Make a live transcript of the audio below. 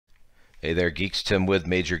Hey there, geeks. Tim with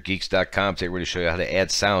MajorGeeks.com. Today we're going to show you how to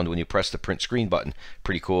add sound when you press the print screen button.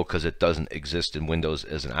 Pretty cool because it doesn't exist in Windows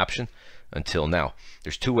as an option until now.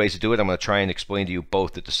 There's two ways to do it. I'm going to try and explain to you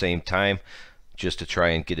both at the same time just to try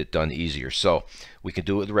and get it done easier. So we can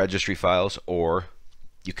do it with registry files, or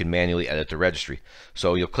you can manually edit the registry.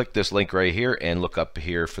 So you'll click this link right here and look up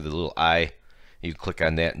here for the little I. You can click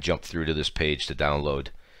on that and jump through to this page to download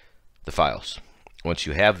the files. Once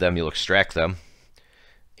you have them, you'll extract them.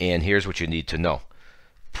 And here's what you need to know.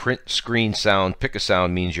 Print screen sound, pick a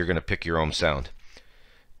sound means you're going to pick your own sound.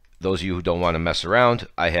 Those of you who don't want to mess around,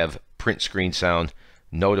 I have print screen sound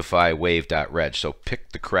notify wave.reg. So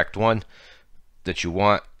pick the correct one that you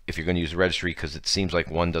want if you're going to use the registry, because it seems like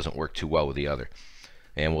one doesn't work too well with the other.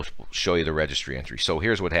 And we'll show you the registry entry. So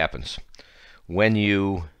here's what happens. When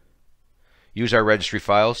you use our registry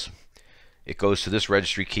files, it goes to this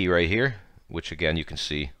registry key right here, which again you can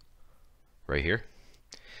see right here.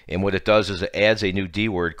 And what it does is it adds a new D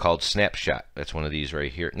word called snapshot. That's one of these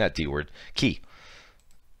right here. Not D word, key.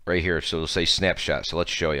 Right here. So it'll say snapshot. So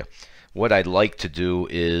let's show you. What I'd like to do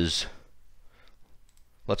is,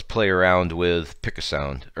 let's play around with pick a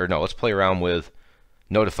sound. Or no, let's play around with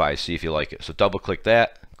notify, see if you like it. So double click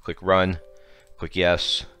that, click run, click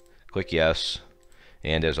yes,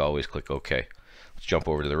 and as always, click OK. Let's jump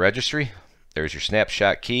over to the registry. There's your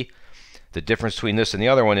snapshot key. The difference between this and the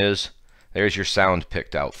other one is there's your sound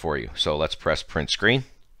picked out for you. So let's press print screen.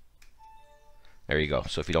 There you go.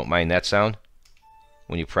 So if you don't mind that sound,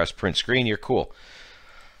 when you press print screen, you're cool.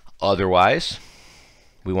 Otherwise,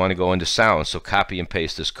 we want to go into sound. So copy and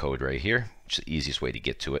paste this code right here, which is the easiest way to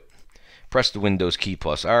get to it. Press the Windows key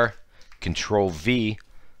plus R, Control V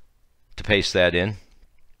to paste that in.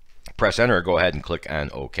 Press enter, go ahead and click on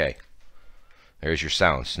OK. There's your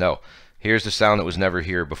sounds. Now, here's the sound that was never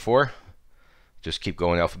here before. Just keep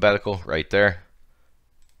going alphabetical right there.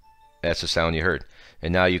 That's the sound you heard.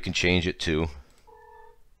 And now you can change it to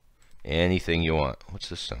anything you want. What's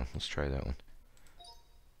this sound? Let's try that one.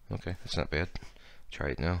 Okay, that's not bad. Try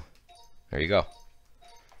it now. There you go.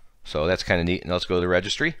 So that's kind of neat. And let's go to the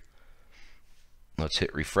registry. Let's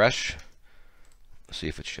hit refresh. See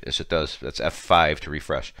if it, yes, it does. That's F5 to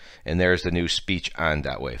refresh. And there's the new speech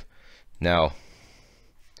on.wave. Now,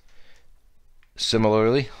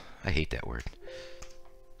 similarly, I hate that word.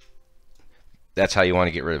 That's how you want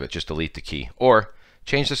to get rid of it. Just delete the key. Or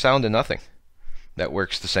change the sound to nothing. That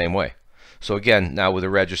works the same way. So again, now with a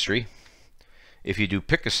registry, if you do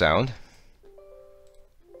pick a sound,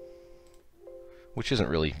 which isn't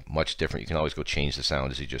really much different, you can always go change the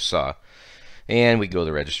sound as you just saw. And we go to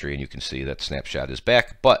the registry and you can see that snapshot is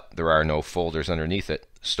back, but there are no folders underneath it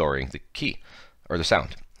storing the key or the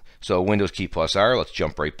sound. So Windows key plus R, let's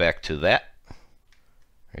jump right back to that.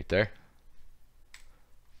 Right there.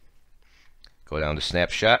 Go down to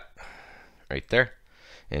snapshot, right there.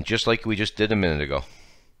 And just like we just did a minute ago.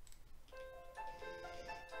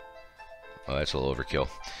 Oh, that's a little overkill.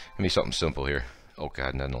 Give me something simple here. Oh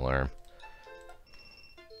God, not an alarm.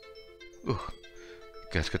 Ooh.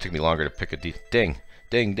 God, it's going to take me longer to pick a ding,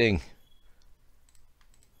 ding, ding.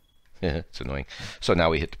 It's annoying. So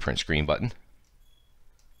now we hit the print screen button.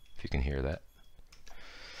 If you can hear that.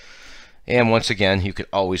 And once again, you could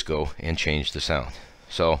always go and change the sound.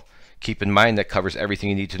 So keep in mind that covers everything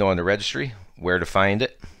you need to know on the registry, where to find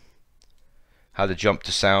it, how to jump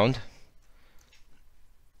to sound,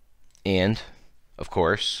 and, of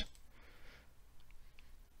course,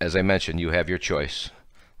 as I mentioned, you have your choice.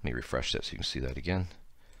 Let me refresh that so you can see that again.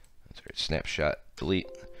 That's right, snapshot, delete.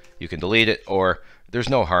 You can delete it, or there's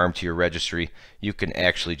no harm to your registry. You can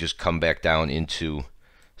actually just come back down into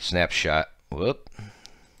snapshot, whoop,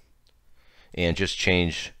 and just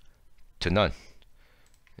change to none.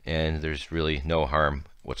 And there's really no harm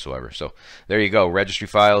whatsoever. So there you go, registry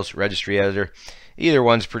files, registry editor. Either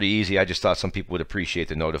one's pretty easy. I just thought some people would appreciate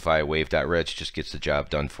the notify wave.reg. Just gets the job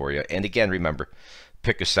done for you. And again, remember,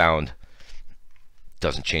 pick a sound.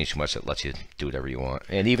 Doesn't change too much. It lets you do whatever you want.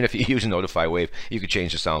 And even if you use a notify wave, you could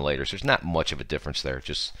change the sound later. So there's not much of a difference there.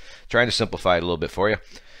 Just trying to simplify it a little bit for you.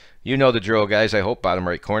 You know the drill, guys. I hope. Bottom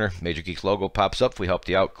right corner, Major Geeks logo pops up. If we helped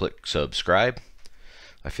you out, click subscribe.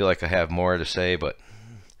 I feel like I have more to say, but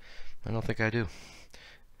I don't think I do.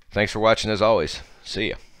 Thanks for watching as always. See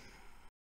ya.